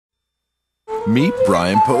Meet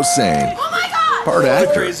Brian Posehn. Oh my God! Part The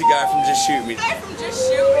actor, crazy guy from Just Shoot Me.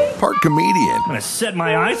 part comedian, I'm gonna set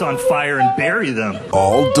my eyes on fire and bury them.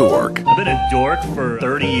 all dork. I've been a dork for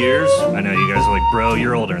 30 years. I know you guys are like, bro,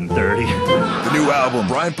 you're older than 30. The new album,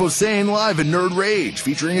 Brian Posehn Live in Nerd Rage,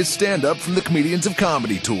 featuring his stand-up from the Comedians of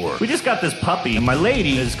Comedy tour. We just got this puppy, and my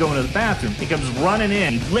lady is going to the bathroom. He comes running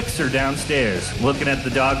in, licks her downstairs, looking at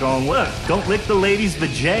the dog going, look, don't lick the lady's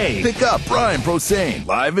vajay. Pick up Brian Posehn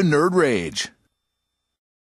Live in Nerd Rage.